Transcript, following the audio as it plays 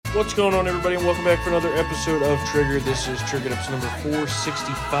What's going on, everybody, and welcome back for another episode of Trigger. This is Triggered episode number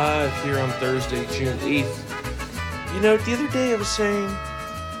 465 here on Thursday, June 8th. You know, the other day I was saying,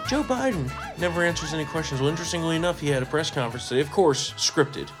 Joe Biden never answers any questions. Well, interestingly enough, he had a press conference today. Of course,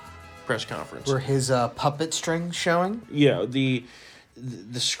 scripted press conference. Were his puppet strings showing? Yeah, the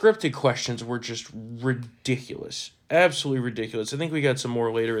scripted questions were just ridiculous. Absolutely ridiculous. I think we got some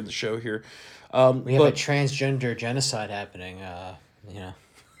more later in the show here. We have a transgender genocide happening,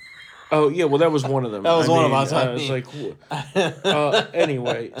 Oh, yeah, well, that was one of them. That was one of them. I was like,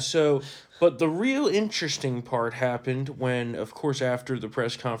 anyway, so, but the real interesting part happened when, of course, after the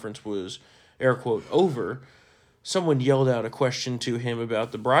press conference was, air quote, over, someone yelled out a question to him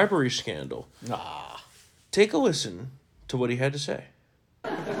about the bribery scandal. Take a listen to what he had to say.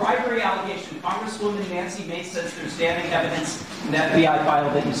 The bribery allegation, Congresswoman Nancy Mace says there's damning evidence in the FBI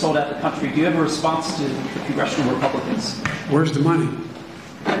file that you sold out the country. Do you have a response to the congressional Republicans? Where's the money?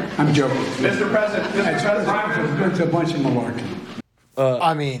 I'm joking. Mr. President, It's a bunch of malarkey.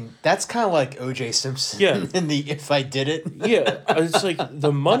 I mean, that's kind of like O.J. Simpson. Yeah. In the If I Did It. Yeah, it's like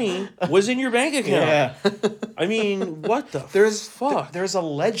the money was in your bank account. Yeah. I mean, what the fuck? There's a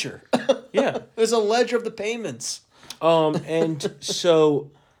ledger. Yeah. There's a ledger of the payments. And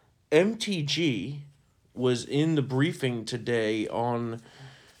so MTG was in the briefing today on,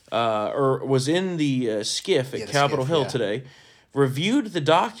 or was in the skiff at Capitol Hill today, reviewed the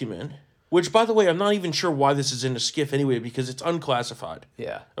document, which, by the way, I'm not even sure why this is in a skiff anyway, because it's unclassified.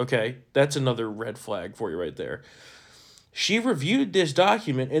 Yeah. Okay? That's another red flag for you right there. She reviewed this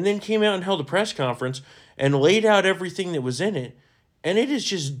document and then came out and held a press conference and laid out everything that was in it, and it is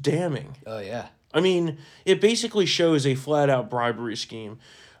just damning. Oh, yeah. I mean, it basically shows a flat-out bribery scheme.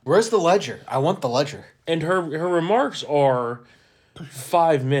 Where's the ledger? I want the ledger. And her remarks are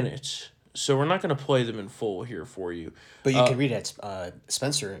 5 minutes, so we're not going to play them in full here for you. But you can read it.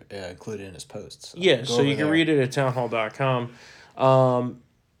 Spencer included in his posts. Yeah, so you can read it at townhall.com.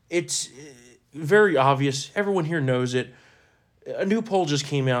 It's very obvious. Everyone here knows it. A new poll just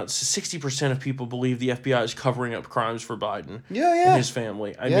came out. 60% of people believe the FBI is covering up crimes for Biden and his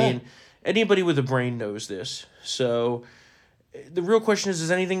family. I mean, anybody with a brain knows this. So the real question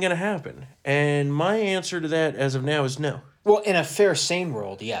is anything going to happen? And my answer to that as of now is no. Well, in a fair, sane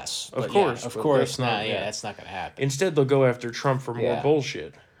world, yes. Of course. Of course. That's not going to happen. Instead, they'll go after Trump for more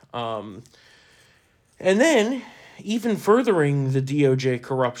bullshit. And then, even furthering the DOJ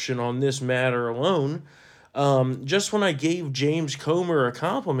corruption on this matter alone, just when I gave James Comer a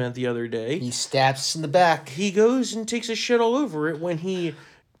compliment the other day, he stabs us in the back. He goes and takes a shit all over it when he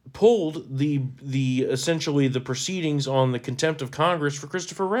pulled the essentially the proceedings on the contempt of Congress for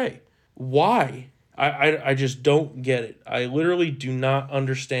Christopher Wray. Why? I just don't get it. I literally do not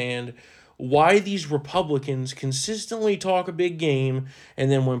understand why these Republicans consistently talk a big game, and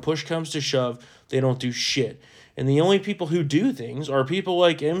then when push comes to shove, they don't do shit. And the only people who do things are people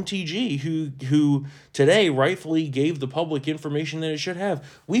like MTG, who today rightfully gave the public information that it should have.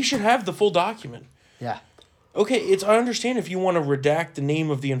 We should have the full document. Yeah. Okay, I understand if you want to redact the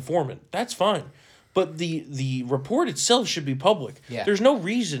name of the informant. That's fine. But the report itself should be public. Yeah. There's no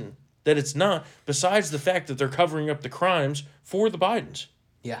reason that it's not, besides the fact that they're covering up the crimes for the Bidens.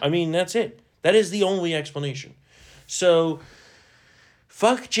 Yeah. I mean, that's it. That is the only explanation. So,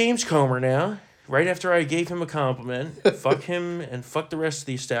 fuck James Comer now. Right after I gave him a compliment. Fuck him and fuck the rest of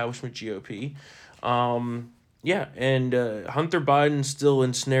the establishment GOP. Yeah, and Hunter Biden's still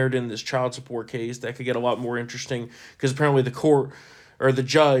ensnared in this child support case. That could get a lot more interesting because apparently the court or the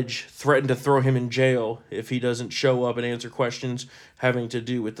judge threatened to throw him in jail if he doesn't show up and answer questions having to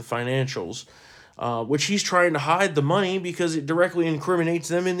do with the financials, which he's trying to hide the money because it directly incriminates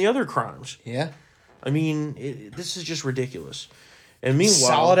them in the other crimes. Yeah. I mean, this is just ridiculous. And meanwhile,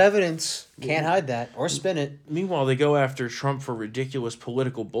 solid evidence. Can't hide that or spin it. Meanwhile, they go after Trump for ridiculous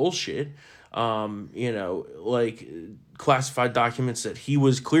political bullshit. Like classified documents that he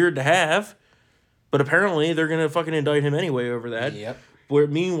was cleared to have, but apparently they're going to fucking indict him anyway over that. Yep. Where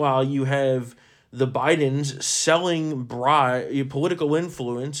meanwhile you have the Bidens selling political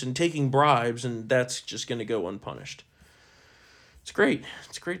influence and taking bribes, and that's just going to go unpunished. It's great.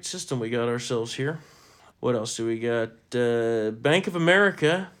 It's a great system we got ourselves here. What else do we got? Bank of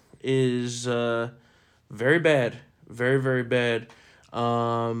America is very bad. Very, very bad.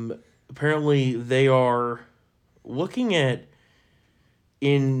 Apparently they are looking at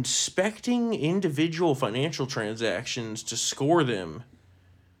inspecting individual financial transactions to score them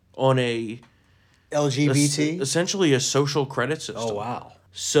on a LGBT? Essentially a social credit system. Oh, wow.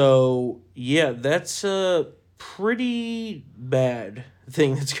 So, yeah, that's a pretty bad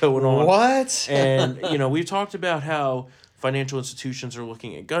thing that's going on. What? And, we've talked about how financial institutions are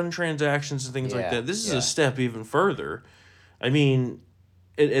looking at gun transactions and things like Yeah, that. This is yeah. a step even further. I mean,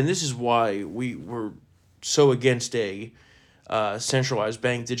 and this is why we were so against a centralized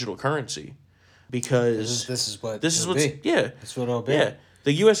bank digital currency, because This is what this is it'll what's be. yeah. That's what it'll be. Yeah.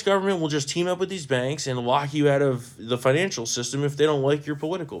 The U.S. government will just team up with these banks and lock you out of the financial system if they don't like your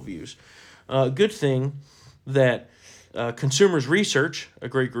political views. Good thing that Consumers Research, a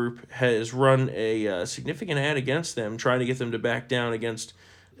great group, has run a significant ad against them, trying to get them to back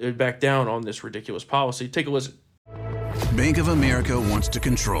down on this ridiculous policy. Take a listen. Bank of America wants to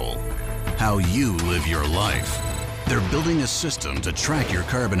control how you live your life. They're building a system to track your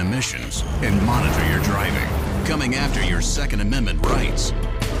carbon emissions and monitor your driving, coming after your Second Amendment rights,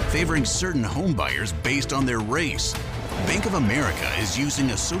 favoring certain home buyers based on their race. Bank of America is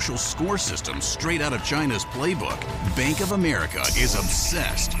using a social score system straight out of China's playbook. Bank of America is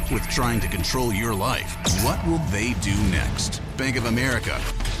obsessed with trying to control your life. What will they do next? Bank of America.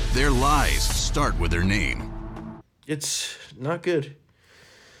 Their lies start with their name. It's not good.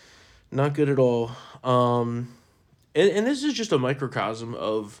 Not good at all. And this is just a microcosm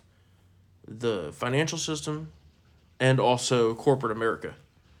of the financial system and also corporate America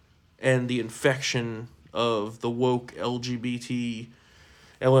and the infection of the woke LGBT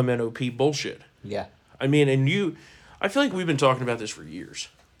LMNOP bullshit. Yeah. I mean, I feel like we've been talking about this for years.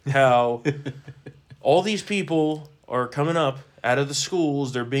 How all these people are coming up out of the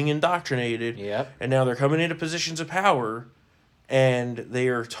schools, they're being indoctrinated, Yep. and now they're coming into positions of power, and they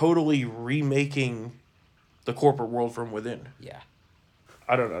are totally remaking the corporate world from within. Yeah.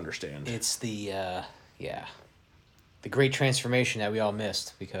 I don't understand. It's the great transformation that we all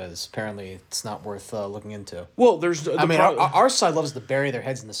missed, because apparently it's not worth looking into. Well, there's our side loves to bury their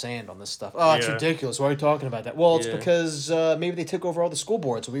heads in the sand on this stuff. Oh, it's Yeah. ridiculous. Why are you talking about that? Well, it's Yeah. because maybe they took over all the school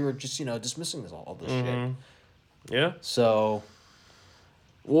boards. So we were just, dismissing all this shit. yeah. So,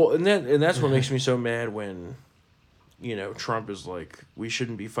 Well, and that's what makes me so mad when, Trump is like, we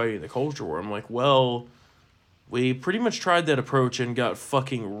shouldn't be fighting the culture war. I'm like, well, we pretty much tried that approach and got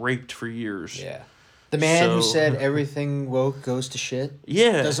fucking raped for years. yeah. The man who So- said everything woke goes to shit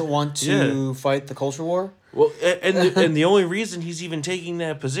Yeah. doesn't want to fight the culture war. Well, and the only reason he's even taking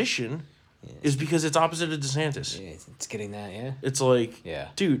that position is because it's opposite of DeSantis. Yeah, it's getting that, yeah. It's like, Yeah.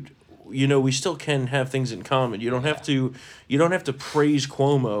 dude, we still can have things in common. You don't have to praise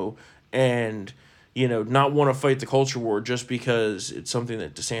Cuomo and not want to fight the culture war just because it's something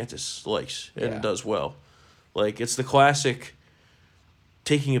that DeSantis likes and Yeah. does well. Like, it's the classic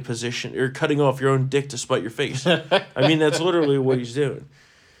taking a position or cutting off your own dick to spite your face. I mean, that's literally what he's doing.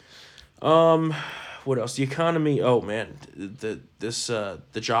 What else? The economy. Oh man, the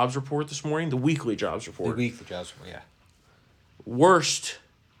jobs report this morning, the weekly jobs report. The jobs, yeah. Worst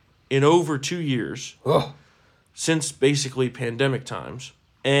in over 2 years Oh, since basically pandemic times.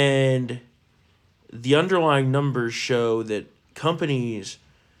 And the underlying numbers show that companies,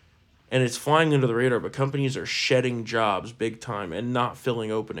 and it's flying under the radar, but companies are shedding jobs big time and not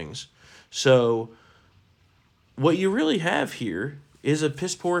filling openings. So what you really have here is a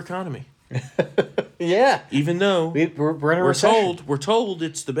piss poor economy. yeah. Even though We're in a recession. we're told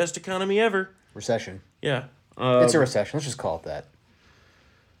it's the best economy ever. Recession. Yeah. It's a recession. Let's just call it that.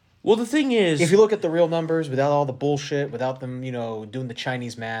 Well, the thing is, If you look at the real numbers, without all the bullshit, without them, doing the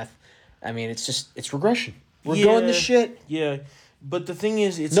Chinese math, I mean, it's regression. We're going to shit. Yeah, but the thing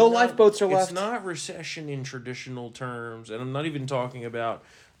is, it's No not, lifeboats are left. It's not recession in traditional terms, and I'm not even talking about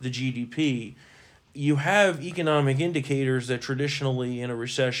the GDP. You have economic indicators that traditionally in a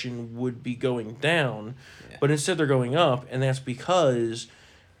recession would be going down, but instead they're going up, and that's because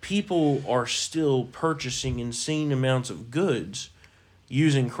people are still purchasing insane amounts of goods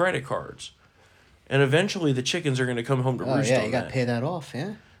using credit cards. And eventually the chickens are going to come home to Oh, roost yeah, on you got that. to pay that off,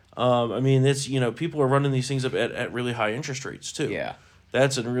 yeah? I mean, it's, people are running these things up at really high interest rates, too. Yeah.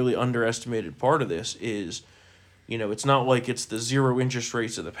 That's a really underestimated part of this is, it's not like it's the zero interest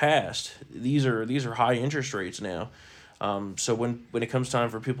rates of the past. These are high interest rates now. So when it comes time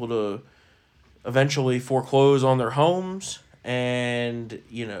for people to eventually foreclose on their homes and,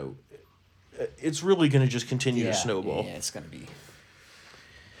 it's really going to just continue to snowball. Yeah, it's going to be...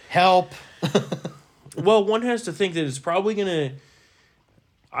 Help! Well, one has to think that it's probably going to...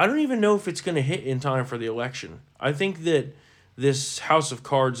 I don't even know if it's going to hit in time for the election. I think that this house of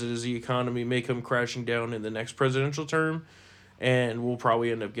cards that is the economy may come crashing down in the next presidential term, and we'll probably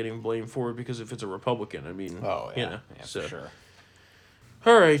end up getting blamed for it because if it's a Republican, I mean, Oh, yeah. so. For sure.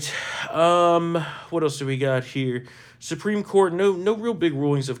 All right. What else do we got here? Supreme Court, no real big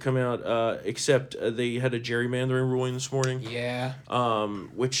rulings have come out, except they had a gerrymandering ruling this morning. Yeah.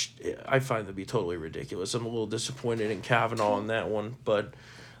 Which I find to be totally ridiculous. I'm a little disappointed in Kavanaugh on that one, but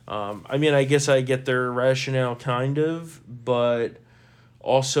I mean, I guess I get their rationale kind of, but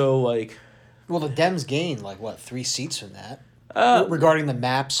also like. Well, the Dems gained 3 seats from that. Regarding the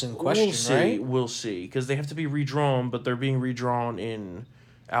maps in question, we'll see, right? We'll see, because they have to be redrawn, but they're being redrawn in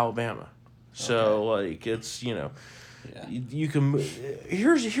Alabama. So it's Yeah. you can.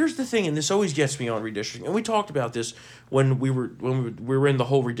 Here's the thing, and this always gets me on redistricting, and we talked about this when we were in the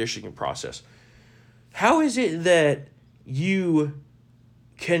whole redistricting process. How is it that you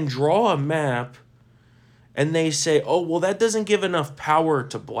can draw a map, and they say, "Oh, well, that doesn't give enough power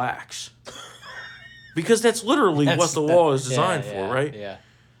to blacks," because that's literally what the law is designed for, right? Yeah.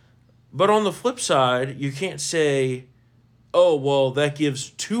 But on the flip side, you can't say, "Oh, well, that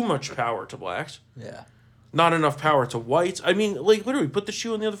gives too much power to blacks." Yeah. Not enough power to whites. I mean, literally, put the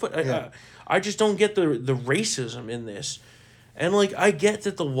shoe on the other foot. I just don't get the racism in this. And, I get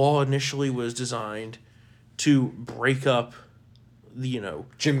that the law initially was designed to break up the,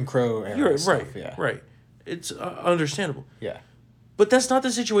 Jim Crow era stuff, right. It's understandable. Yeah. But that's not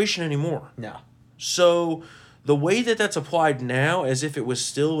the situation anymore. No. So, the way that that's applied now, as if it was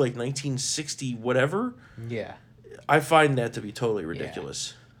still, 1960 whatever, Yeah. I find that to be totally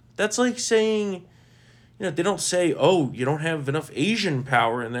ridiculous. That's like saying... they don't say, "Oh, you don't have enough Asian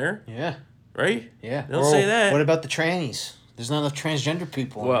power in there," Yeah. right? Yeah. They don't say that. What about the trannies? There's not enough transgender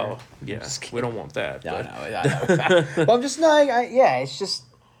people. Well, yeah, we don't want that. No, but. no. Well, I'm just it's just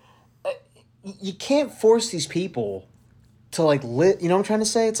you can't force these people to live. You know what I'm trying to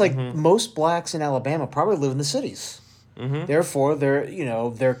say? It's like most blacks in Alabama probably live in the cities. Mm-hmm. Therefore,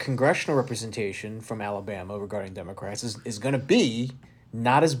 their congressional representation from Alabama regarding Democrats is going to be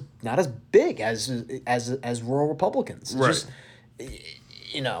not as big as rural Republicans. It's right. Just,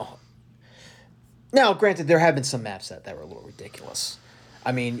 Now, granted, there have been some maps that were a little ridiculous.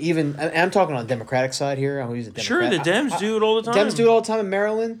 I mean, I'm talking on the Democratic side here. I'm using Democrat. Sure, the Dems do it all the time. Dems do it all the time in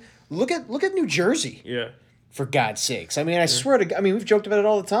Maryland. Look at New Jersey. Yeah. For God's sakes. I mean, I swear to God, we've joked about it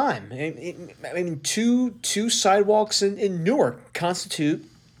all the time. I mean, two sidewalks in Newark constitute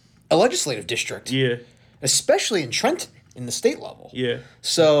a legislative district. Yeah. Especially in Trenton, in the state level. Yeah.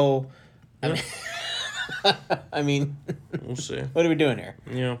 So, Yeah. I mean, We'll see. what are we doing here?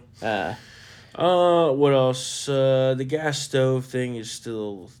 Yeah. What else? The gas stove thing is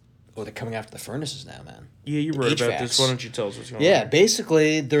still... Oh, they're coming after the furnaces now, man. Yeah, you wrote about HVACs. this. Why don't you tell us what's going on? Yeah,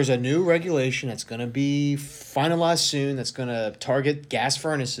 basically, there's a new regulation that's going to be finalized soon that's going to target gas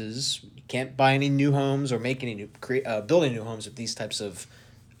furnaces. You can't buy any new homes or make any build any new homes with these types of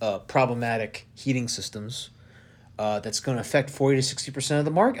problematic heating systems. That's going to affect 40 to 60%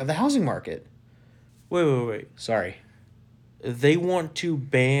 of the housing market. Wait. Sorry. They want to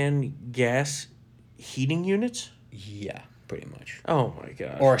ban gas heating units? Yeah, pretty much. Oh my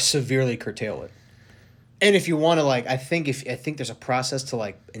god. Or severely curtail it. And if you want to I think there's a process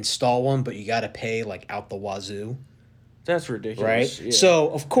to install one, but you got to pay out the wazoo. That's ridiculous. Right? Yeah. So,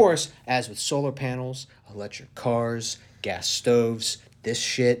 of course, as with solar panels, electric cars, gas stoves, this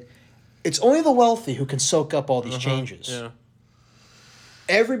shit, it's only the wealthy who can soak up all these changes. Yeah.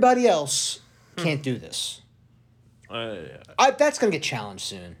 Everybody else can't do this. That's going to get challenged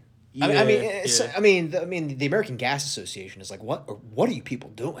soon. Yeah, I mean, the American Gas Association is like, what are you people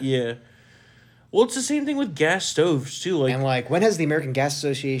doing? Yeah. Well, it's the same thing with gas stoves too. And when has the American Gas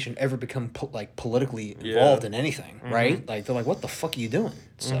Association ever become politically involved in anything? Right? They're like, what the fuck are you doing?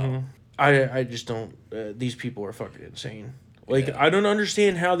 So I just don't. These people are fucking insane. I don't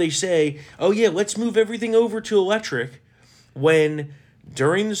understand how they say, "Oh yeah, let's move everything over to electric," when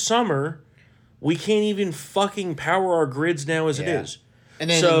during the summer we can't even fucking power our grids now as it is. And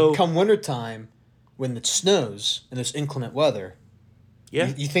then come wintertime, when it snows and there's inclement weather,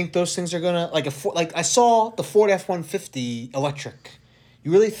 you think those things are gonna I saw the Ford F-150 electric.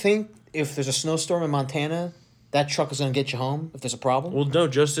 You really think if there's a snowstorm in Montana, that truck is gonna get you home if there's a problem? Well, no.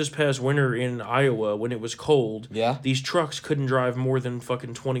 Just this past winter in Iowa, when it was cold, these trucks couldn't drive more than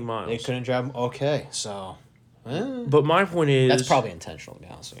fucking 20 miles. They couldn't drive. Okay, so. But my point is that's probably intentional, to be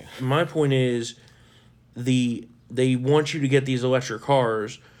honest with you. My point is, they want you to get these electric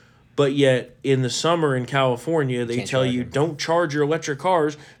cars, but yet in the summer in California they tell you don't charge your electric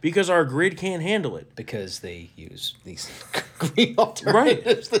cars because our grid can't handle it. Because they use these green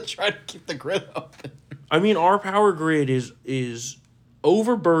alternatives to try to keep the grid open. I mean, our power grid is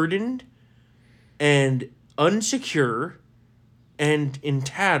overburdened and unsecure and in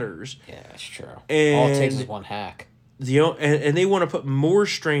tatters. Yeah, that's true. And all it takes is one hack. and they want to put more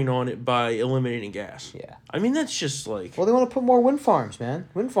strain on it by eliminating gas. Yeah. I mean, that's just like... Well, they want to put more wind farms, man.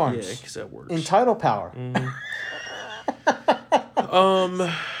 Wind farms. Yeah, because that works. In tidal power.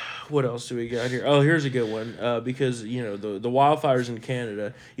 What else do we got here? Oh, here's a good one. Because, you know, the wildfires in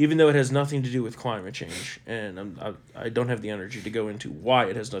Canada, even though it has nothing to do with climate change, and I don't have the energy to go into why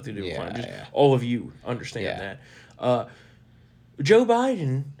it has nothing to do with climate change. All of you understand that. Joe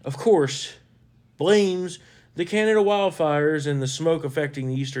Biden, of course, blames the Canada wildfires and the smoke affecting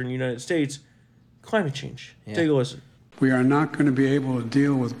the eastern United States climate change. Yeah. Take a listen. We are not going to be able to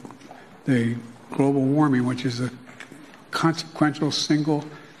deal with the global warming, which is the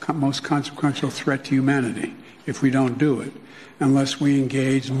most consequential threat to humanity, if we don't do it, unless we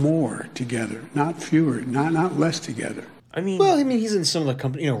engage more together, not fewer, not less together. I mean, he's in some of the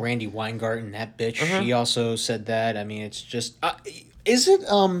company. You know, Randy Weingarten, that bitch. She also said that. I mean, it's just. Is it?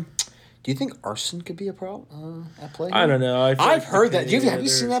 Do you think arson could be a problem at play? I don't know. I've heard that. Have you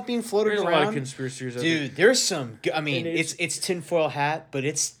seen that being floated around? There's a lot of conspiracies. Dude, there's some. I mean, it's tinfoil hat, but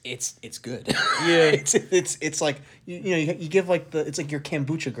it's good. Yeah, it's like you give like it's like your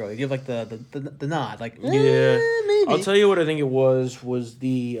kombucha girl. You give like the nod. Like maybe. I'll tell you what I think it was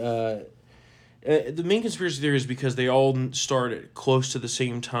the main conspiracy theory is because they all started close to the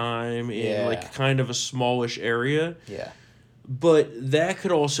same time in like kind of a smallish area. Yeah. But that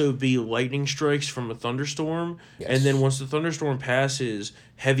could also be lightning strikes from a thunderstorm. Yes. And then once the thunderstorm passes,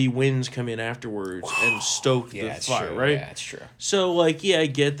 heavy winds come in afterwards and stoke the fire, true. right? Yeah, that's true. So, like, I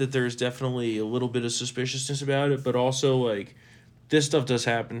get that there's definitely a little bit of suspiciousness about it, but also, like, this stuff does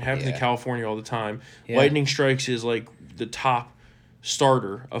happen. Happens in California all the time. Yeah. Lightning strikes is, like, the top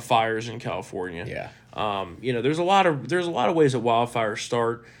starter of fires in California. Yeah. There's a lot of ways that wildfires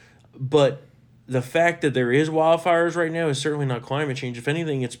start, but the fact that there is wildfires right now is certainly not climate change. If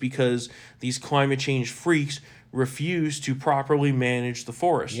anything, it's because these climate change freaks refuse to properly manage the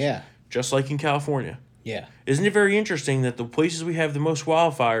forest. Yeah. Just like in California. Yeah. Isn't it very interesting that the places we have the most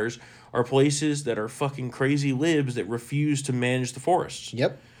wildfires are places that are fucking crazy libs that refuse to manage the forests?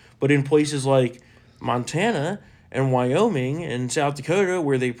 Yep. But in places like Montana and Wyoming and South Dakota,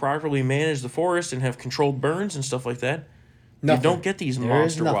 where they properly manage the forest and have controlled burns and stuff like that, you don't get these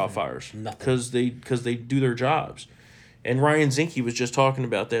monster wildfires because they do their jobs. And Ryan Zinke was just talking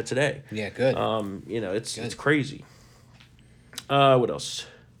about that today. Yeah, good. It's crazy. What else?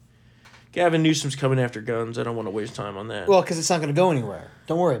 Gavin Newsom's coming after guns. I don't want to waste time on that. Well, because it's not going to go anywhere.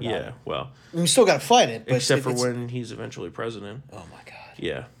 Don't worry about it. Yeah, well. We still got to fight it. But except for when he's eventually president. Oh, my God.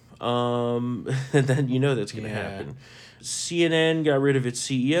 Yeah. And then that's going to happen. CNN got rid of its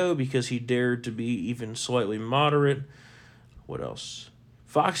CEO because he dared to be even slightly moderate. What else?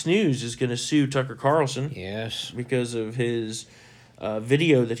 Fox News is going to sue Tucker Carlson. Yes. Because of his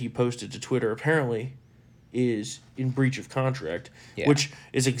video that he posted to Twitter apparently is in breach of contract, which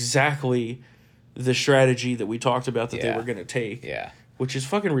is exactly the strategy that we talked about that they were going to take. Yeah. Which is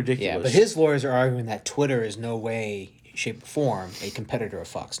fucking ridiculous. Yeah, but his lawyers are arguing that Twitter is no way, shape, or form a competitor of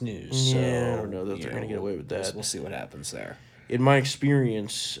Fox News. Yeah, I don't know that they're going to get away with that. We'll see what happens there. In my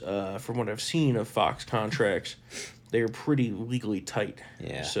experience, from what I've seen of Fox contracts, they are pretty legally tight.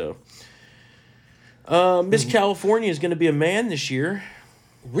 Yeah. So, Miss California is going to be a man this year.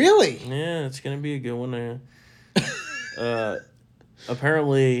 Really? Yeah, it's going to be a good one.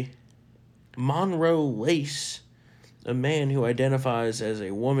 Apparently, Monroe Lace, a man who identifies as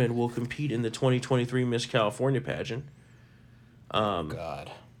a woman, will compete in the 2023 Miss California pageant. Oh, God.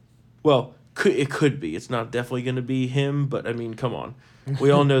 Well, it could be. It's not definitely going to be him, but, I mean, come on.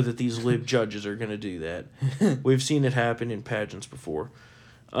 We all know that these lib judges are going to do that. We've seen it happen in pageants before.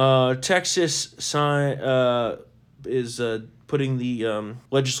 Texas is putting the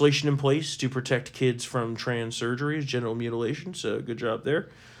legislation in place to protect kids from trans surgeries, genital mutilation, so good job there.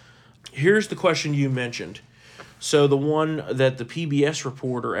 Here's the question you mentioned. So the one that the PBS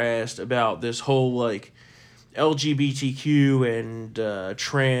reporter asked about this whole, like, LGBTQ and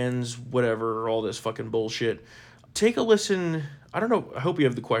trans, whatever, all this fucking bullshit. Take a listen. I don't know. I hope you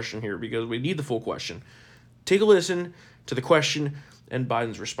have the question here because we need the full question. Take a listen to the question and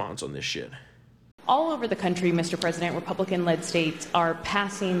Biden's response on this shit. All over the country, Mr. President, Republican-led states are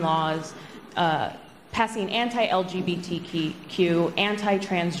passing laws, passing anti-LGBTQ,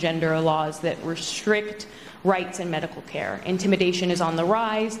 anti-transgender laws that restrict rights in medical care. Intimidation is on the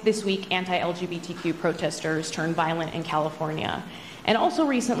rise. This week, anti-LGBTQ protesters turned violent in California. And also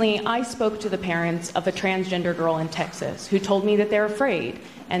recently, I spoke to the parents of a transgender girl in Texas who told me that they're afraid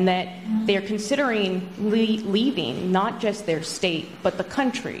and that they're considering leaving not just their state, but the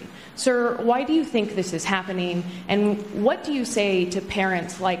country. Sir, why do you think this is happening? And what do you say to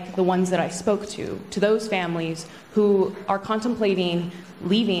parents like the ones that I spoke to those families who are contemplating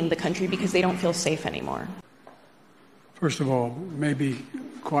leaving the country because they don't feel safe anymore? First of all, maybe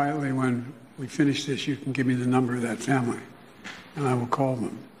quietly when we finish this, you can give me the number of that family, and I will call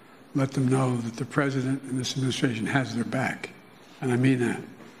them. Let them know that the president and this administration has their back, and I mean that.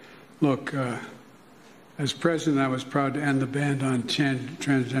 Look, as president, I was proud to end the ban on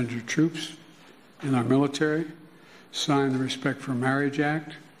transgender troops in our military, sign the Respect for Marriage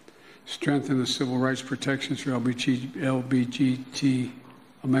Act, strengthen the civil rights protections for LGBT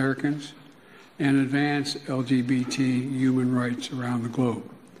Americans, and advance LGBT human rights around the globe.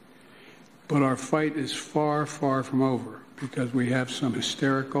 But our fight is far, far from over because we have some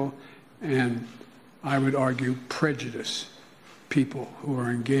hysterical and, I would argue, prejudiced people who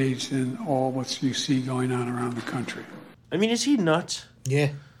are engaged in all what you see going on around the country. I mean, is he nuts?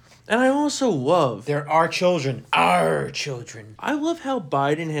 Yeah. And I also love... They're our children. Our children. I love how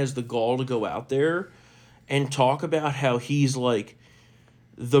Biden has the gall to go out there and talk about how he's, like,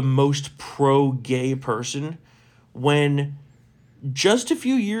 the most pro-gay person when just a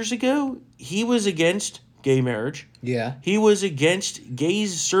few years ago, he was against gay marriage. Yeah. He was against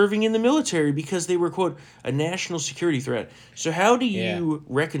gays serving in the military because they were, quote, a national security threat. So how do you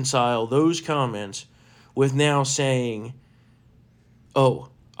reconcile those comments with now saying, oh,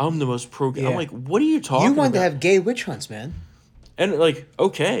 I'm the most pro-gay? I'm like, what are you talking about? You wanted to have gay witch hunts, man. And, like,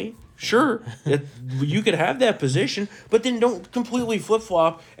 okay, sure, you could have that position, but then don't completely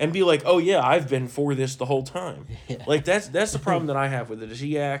flip-flop and be like, oh, yeah, I've been for this the whole time. Yeah. Like, that's the problem that I have with it, is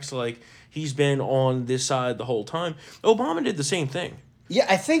he acts like he's been on this side the whole time. Obama did the same thing. Yeah,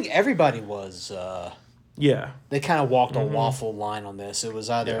 I think everybody was. Yeah. They kind of walked a waffle line on this. It was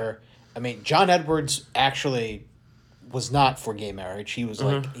either... I mean, John Edwards actually was not for gay marriage. He was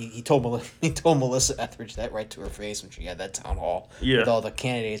like... He told Melissa Etheridge that right to her face when she had that town hall with all the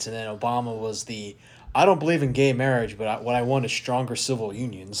candidates. And then Obama was the... I don't believe in gay marriage, but what I want is stronger civil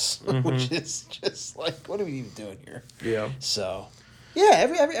unions. Which is just like, what are we even doing here? Yeah. So... Yeah,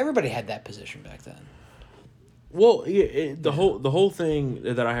 everybody had that position back then. Well, the whole thing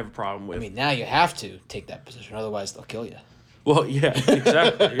that I have a problem with. I mean, now you have to take that position, otherwise they'll kill you. Well, yeah,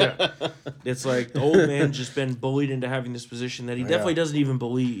 exactly. Yeah, it's like the old man just been bullied into having this position that he definitely doesn't even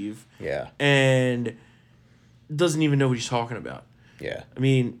believe. Yeah, and doesn't even know what he's talking about. Yeah, I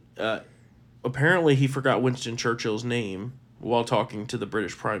mean, apparently he forgot Winston Churchill's name while talking to the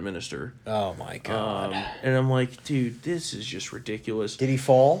British Prime Minister. Oh, my God. And I'm like, dude, this is just ridiculous. Did he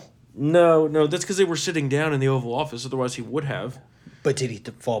fall? No, that's because they were sitting down in the Oval Office. Otherwise, he would have. But did he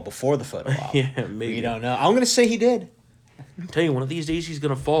fall before the photo op? Yeah, maybe. We don't know. I'm going to say he did. I'll tell you, one of these days he's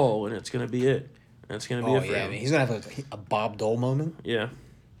going to fall, and it's going to be it. That's going to be it for him. I mean, he's going to have a Bob Dole moment. Yeah.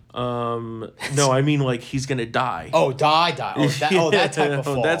 No, I mean, like, he's going to die. Oh, die. Oh, that type of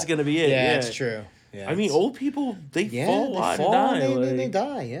fall. That's going to be it. Yeah, that's true. Yeah, I mean, old people, they fall a lot and die. They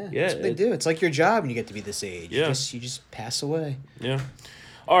die, yeah. That's what they do. It's like your job when you get to be this age. Yeah. You just pass away. Yeah.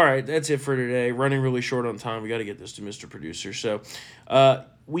 All right, that's it for today. Running really short on time. We got to get this to Mr. Producer. So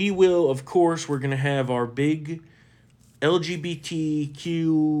we will, of course, we're going to have our big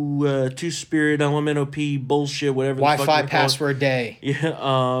LGBTQ, Two-Spirit, LMNOP bullshit, whatever the fuck Wi-Fi password day. Yeah,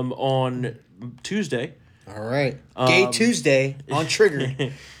 on Tuesday. All right. Gay Tuesday on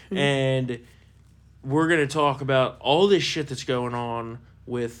Triggered. And we're going to talk about all this shit that's going on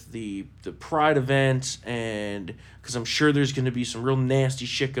with the Pride events, and because I'm sure there's going to be some real nasty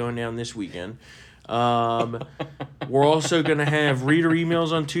shit going down this weekend. We're also going to have reader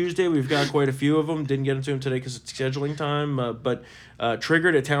emails on Tuesday. We've got quite a few of them. Didn't get into them today because it's scheduling time. But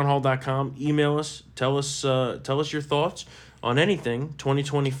triggered@townhall.com. Email us. Tell us your thoughts on anything.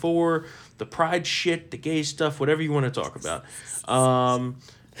 2024, the Pride shit, the gay stuff, whatever you want to talk about.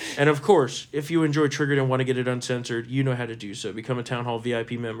 And of course, if you enjoy Triggered and want to get it uncensored, you know how to do so. Become a Town Hall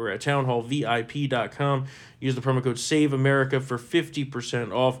VIP member at townhallvip.com. Use the promo code SAVEAMERICA for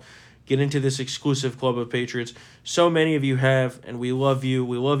 50% off. Get into this exclusive club of patriots. So many of you have, and we love you.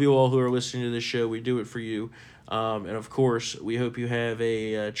 We love you all who are listening to this show. We do it for you. And of course, we hope you have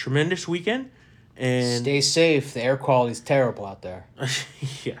a tremendous weekend. And stay safe. The air quality is terrible out there.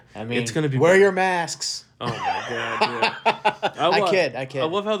 Yeah. I mean, it's gonna be wear bad. your masks. Oh my God, yeah. I kid. I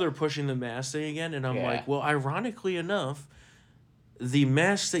love how they're pushing the mask thing again, and I'm like, well, ironically enough, the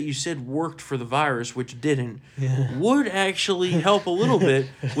mask that you said worked for the virus, which didn't, would actually help a little bit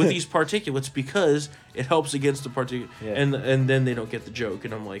with these particulates because it helps against the particulate. Yeah. And then they don't get the joke,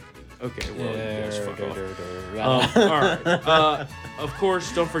 and I'm like, okay, well, you guys fuck off. Yeah. All right. Of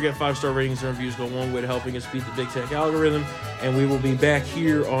course, don't forget 5-star ratings and reviews go a long way to helping us beat the big tech algorithm, and we will be back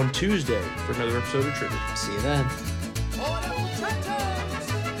here on Tuesday for another episode of Trigger. See you then.